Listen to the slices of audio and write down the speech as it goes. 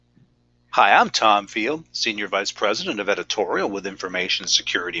Hi, I'm Tom Field, Senior Vice President of Editorial with Information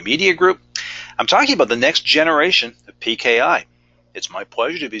Security Media Group. I'm talking about the next generation of PKI. It's my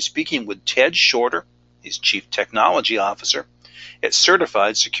pleasure to be speaking with Ted Shorter. He's Chief Technology Officer at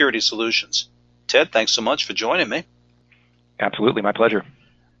Certified Security Solutions. Ted, thanks so much for joining me. Absolutely, my pleasure.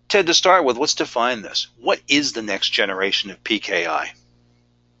 Ted, to start with, let's define this. What is the next generation of PKI?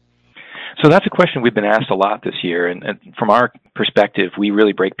 So that's a question we've been asked a lot this year, and from our perspective, we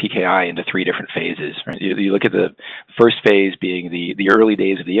really break PKI into three different phases. Right? You look at the first phase being the early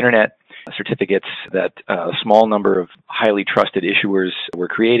days of the internet, certificates that a small number of highly trusted issuers were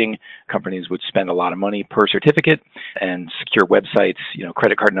creating. Companies would spend a lot of money per certificate and secure websites,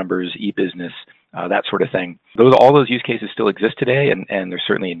 credit card numbers, e-business, that sort of thing. All those use cases still exist today, and there's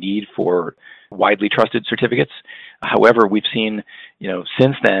certainly a need for widely trusted certificates. However, we've seen,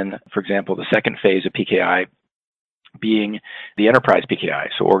 since then, for example, the second phase of PKI being the enterprise PKI.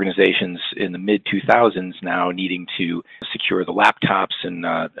 So organizations in the mid-2000s now needing to secure the laptops and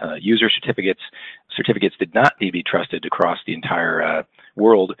user certificates. Certificates did not need to be trusted across the entire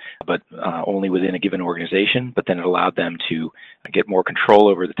world, but only within a given organization. But then it allowed them to get more control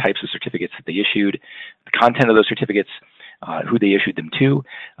over the types of certificates that they issued, the content of those certificates, who they issued them to,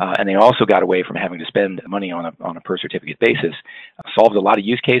 and they also got away from having to spend money on a per certificate basis. Solved a lot of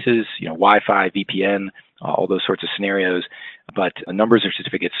use cases, Wi-Fi, VPN, all those sorts of scenarios, but the numbers of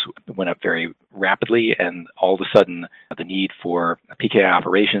certificates went up very rapidly, and all of a sudden the need for PKI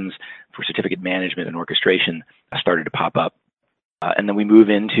operations, for certificate management and orchestration started to pop up. And then we move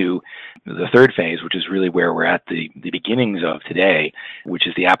into the third phase, which is really where we're at the beginnings of today, which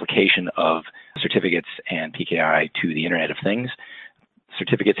is the application of certificates and PKI to the Internet of Things.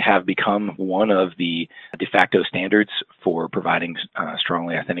 Certificates have become one of the de facto standards for providing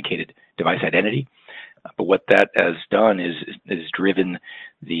strongly authenticated device identity. But what that has done is driven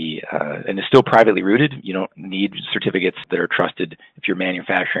and is still privately rooted. You don't need certificates that are trusted if you're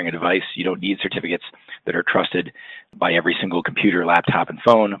manufacturing a device. You don't need certificates that are trusted by every single computer, laptop, and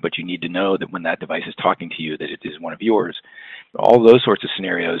phone, but you need to know that when that device is talking to you, that it is one of yours. All those sorts of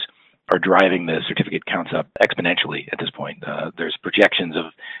scenarios are driving the certificate counts up exponentially at this point. There's projections of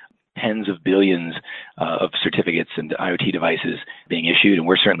tens of billions of certificates and IoT devices being issued, and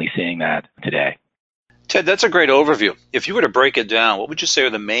we're certainly seeing that today. Ted, that's a great overview. If you were to break it down, what would you say are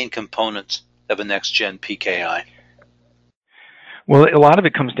the main components of a next-gen PKI? Well, a lot of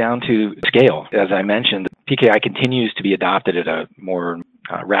it comes down to scale. As I mentioned, PKI continues to be adopted at a more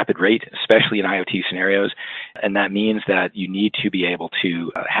rapid rate, especially in IoT scenarios, and that means that you need to be able to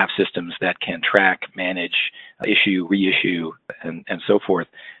have systems that can track, manage, issue, reissue, and so forth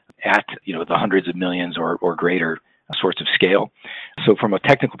at the hundreds of millions or greater sorts of scale. So from a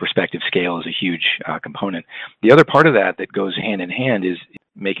technical perspective, scale is a huge component. The other part of that goes hand in hand is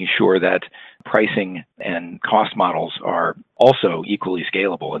making sure that pricing and cost models are also equally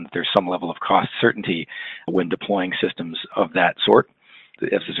scalable, and that there's some level of cost certainty when deploying systems of that sort.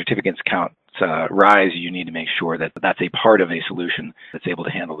 As the certificates counts rise, you need to make sure that that's a part of a solution that's able to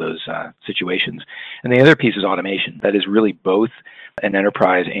handle those situations. And the other piece is automation. That is really both an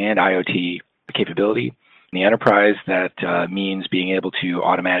enterprise and IoT capability. In the enterprise, that means being able to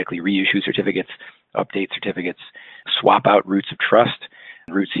automatically reissue certificates, update certificates, swap out roots of trust,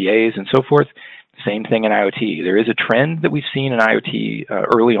 root CAs, and so forth. Same thing in IoT. There is a trend that we've seen in IoT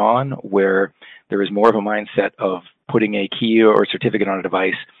early on where there is more of a mindset of putting a key or certificate on a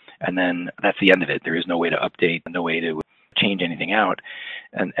device, and then that's the end of it. There is no way to update, no way to change anything out.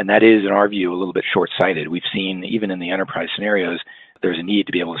 And that is, in our view, a little bit short-sighted. We've seen, even in the enterprise scenarios, there's a need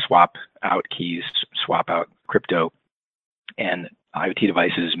to be able to swap out keys, swap out crypto, and IoT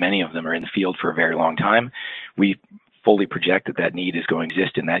devices, many of them are in the field for a very long time. We fully project that need is going to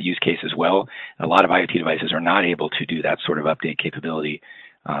exist in that use case as well. A lot of IoT devices are not able to do that sort of update capability.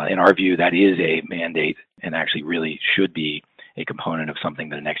 In our view, that is a mandate and actually really should be a component of something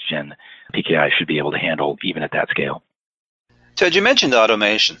that a next-gen PKI should be able to handle, even at that scale. Ted, you mentioned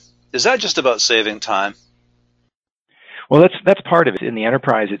automation. Is that just about saving time? Well, that's part of it. In the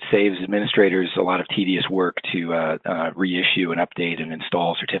enterprise, it saves administrators a lot of tedious work to reissue and update and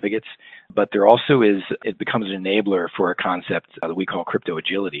install certificates. But there also it becomes an enabler for a concept that we call crypto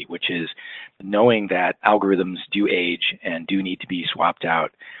agility, which is knowing that algorithms do age and do need to be swapped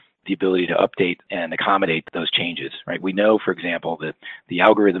out, the ability to update and accommodate those changes, right? We know, for example, that the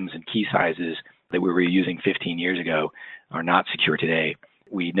algorithms and key sizes that we were using 15 years ago are not secure today.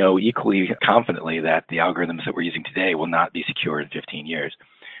 We know equally confidently that the algorithms that we're using today will not be secure in 15 years.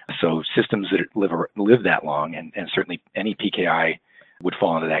 So systems that live that long, and certainly any PKI would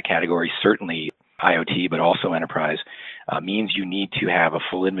fall into that category, certainly IoT, but also enterprise, means you need to have a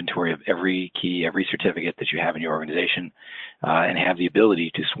full inventory of every key, every certificate that you have in your organization, and have the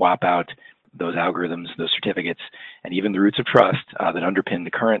ability to swap out those algorithms, those certificates, and even the roots of trust that underpin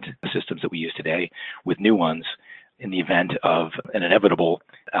the current systems that we use today with new ones in the event of an inevitable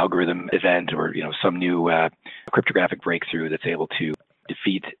algorithm event or some new cryptographic breakthrough that's able to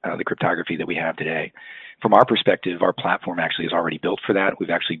defeat the cryptography that we have today. From our perspective, our platform actually is already built for that. We've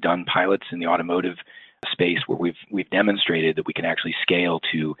actually done pilots in the automotive space where we've demonstrated that we can actually scale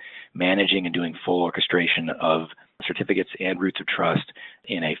to managing and doing full orchestration of certificates and roots of trust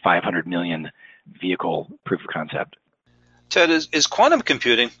in a 500 million vehicle proof of concept. Ted, is quantum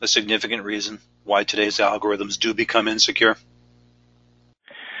computing a significant reason why today's algorithms do become insecure?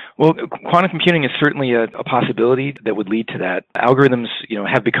 Well, quantum computing is certainly a possibility that would lead to that. Algorithms,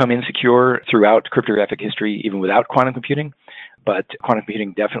 have become insecure throughout cryptographic history, even without quantum computing, but quantum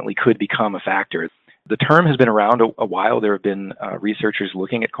computing definitely could become a factor. The term has been around a while. There have been researchers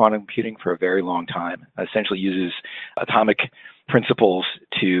looking at quantum computing for a very long time. It essentially uses atomic principles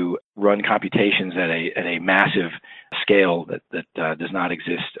to run computations at a massive scale that does not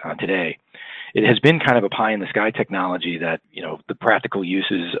exist today. It has been kind of a pie-in-the-sky technology that, the practical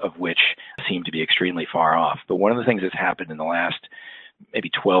uses of which seem to be extremely far off. But one of the things that's happened in the last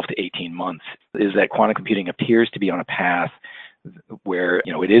maybe 12 to 18 months is that quantum computing appears to be on a path where,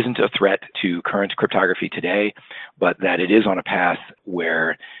 it isn't a threat to current cryptography today, but that it is on a path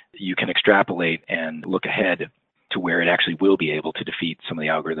where you can extrapolate and look ahead to where it actually will be able to defeat some of the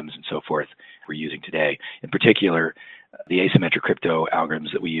algorithms and so forth we're using today. In particular, the asymmetric crypto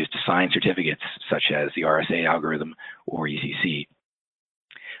algorithms that we use to sign certificates, such as the RSA algorithm or ECC.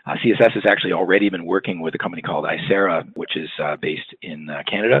 CSS has actually already been working with a company called Icera, which is based in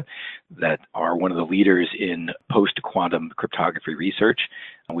Canada, that are one of the leaders in post-quantum cryptography research.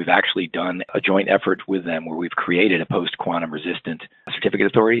 And we've actually done a joint effort with them where we've created a post-quantum resistant certificate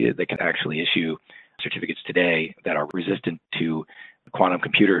authority that can actually issue certificates today that are resistant to quantum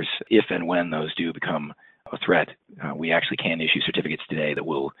computers if and when those do become a threat. We actually can issue certificates today that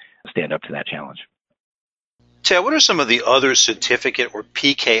will stand up to that challenge. Ted, what are some of the other certificate or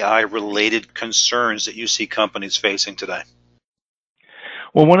PKI-related concerns that you see companies facing today?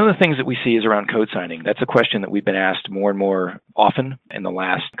 Well, one of the things that we see is around code signing. That's a question that we've been asked more and more often in the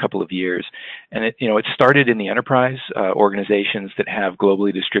last couple of years. And it started in the enterprise organizations that have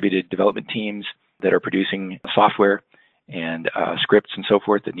globally distributed development teams that are producing software and scripts and so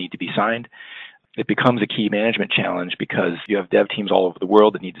forth that need to be signed. It becomes a key management challenge because you have dev teams all over the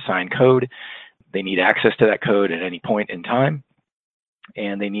world that need to sign code. They need access to that code at any point in time,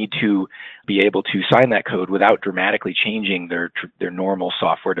 and they need to be able to sign that code without dramatically changing their normal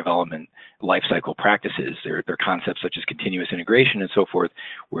software development lifecycle practices, their concepts such as continuous integration and so forth,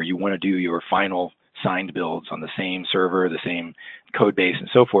 where you want to do your final signed builds on the same server, the same code base and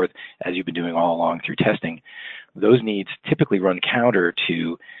so forth as you've been doing all along through testing. Those needs typically run counter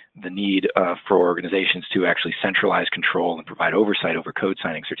to the need for organizations to actually centralize control and provide oversight over code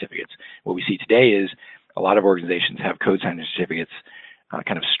signing certificates. What we see today is a lot of organizations have code signing certificates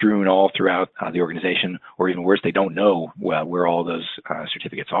kind of strewn all throughout the organization, or even worse, they don't know where all those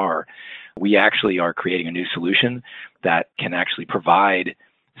certificates are. We actually are creating a new solution that can actually provide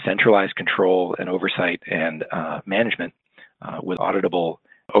centralized control and oversight and management with auditable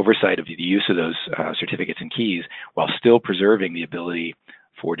oversight of the use of those certificates and keys while still preserving the ability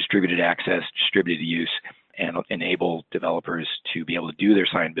for distributed access, distributed use, and enable developers to be able to do their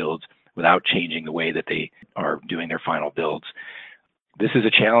signed builds without changing the way that they are doing their final builds. This is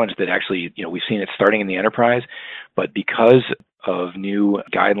a challenge that actually, we've seen it starting in the enterprise, but because of new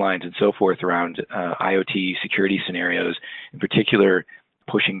guidelines and so forth around IoT security scenarios, in particular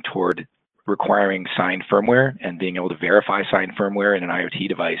pushing toward requiring signed firmware and being able to verify signed firmware in an IoT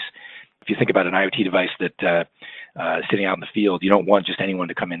device. If you think about an IoT device that sitting out in the field, you don't want just anyone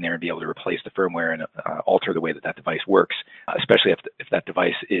to come in there and be able to replace the firmware and alter the way that device works, especially if that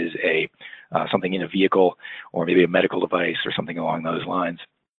device is something in a vehicle or maybe a medical device or something along those lines.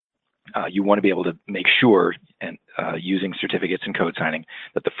 You want to be able to make sure, and using certificates and code signing,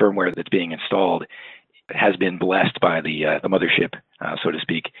 that the firmware that's being installed has been blessed by the mothership, so to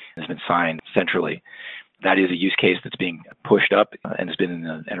speak, has been signed centrally. That is a use case that's being pushed up and has been in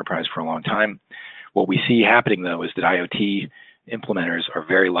the enterprise for a long time. What we see happening, though, is that IoT implementers are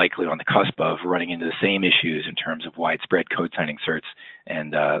very likely on the cusp of running into the same issues in terms of widespread code signing certs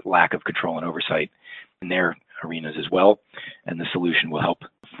and lack of control and oversight in their arenas as well. And the solution will help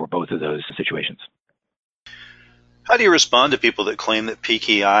for both of those situations. How do you respond to people that claim that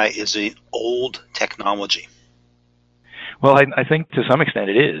PKI is an old technology? Well, I think to some extent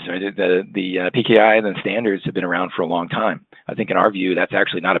it is. I mean, the PKI and the standards have been around for a long time. I think in our view, that's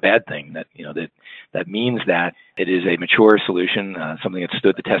actually not a bad thing. That means that it is a mature solution, something that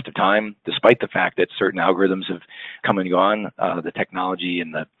stood the test of time, despite the fact that certain algorithms have come and gone. The technology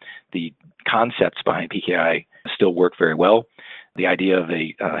and the concepts behind PKI still work very well. The idea of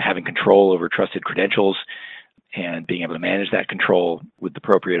having control over trusted credentials and being able to manage that control with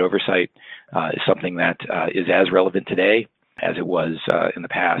appropriate oversight is something that is as relevant today as it was in the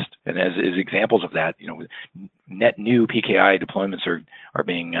past. And as examples of that, net new PKI deployments are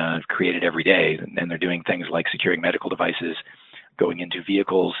being created every day, and they're doing things like securing medical devices, going into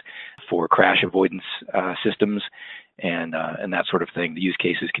vehicles for crash avoidance systems, and that sort of thing. The use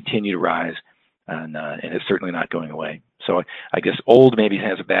cases continue to rise, and it's certainly not going away. So I guess old maybe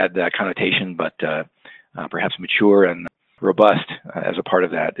has a bad connotation, but perhaps mature and robust as a part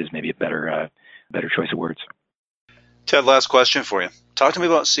of that is maybe a better choice of words. Ted, last question for you. Talk to me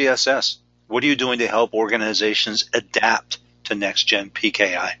about CSS. What are you doing to help organizations adapt to next-gen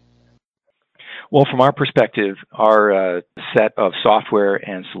PKI? Well, from our perspective, our set of software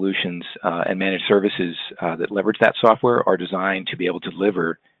and solutions and managed services that leverage that software are designed to be able to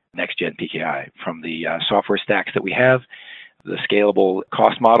deliver next-gen PKI, from the software stacks that we have, the scalable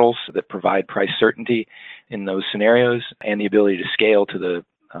cost models that provide price certainty in those scenarios, and the ability to scale to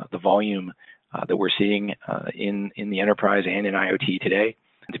the volume that we're seeing in the enterprise and in IoT today.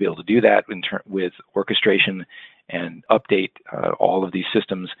 And to be able to do that with orchestration and update all of these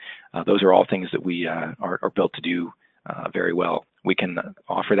systems, those are all things that we are built to do very well. We can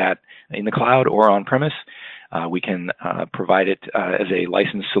offer that in the cloud or on-premise. We can provide it as a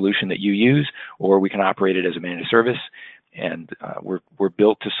licensed solution that you use, or we can operate it as a managed service. And we're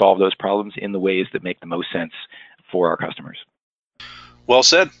built to solve those problems in the ways that make the most sense for our customers. Well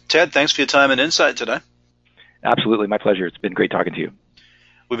said. Ted, thanks for your time and insight today. Absolutely. My pleasure. It's been great talking to you.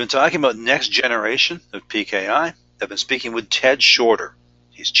 We've been talking about next generation of PKI. I've been speaking with Ted Shorter.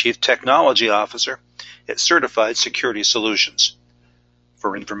 He's Chief Technology Officer at Certified Security Solutions.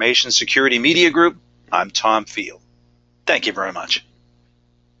 For Information Security Media Group, I'm Tom Field. Thank you very much.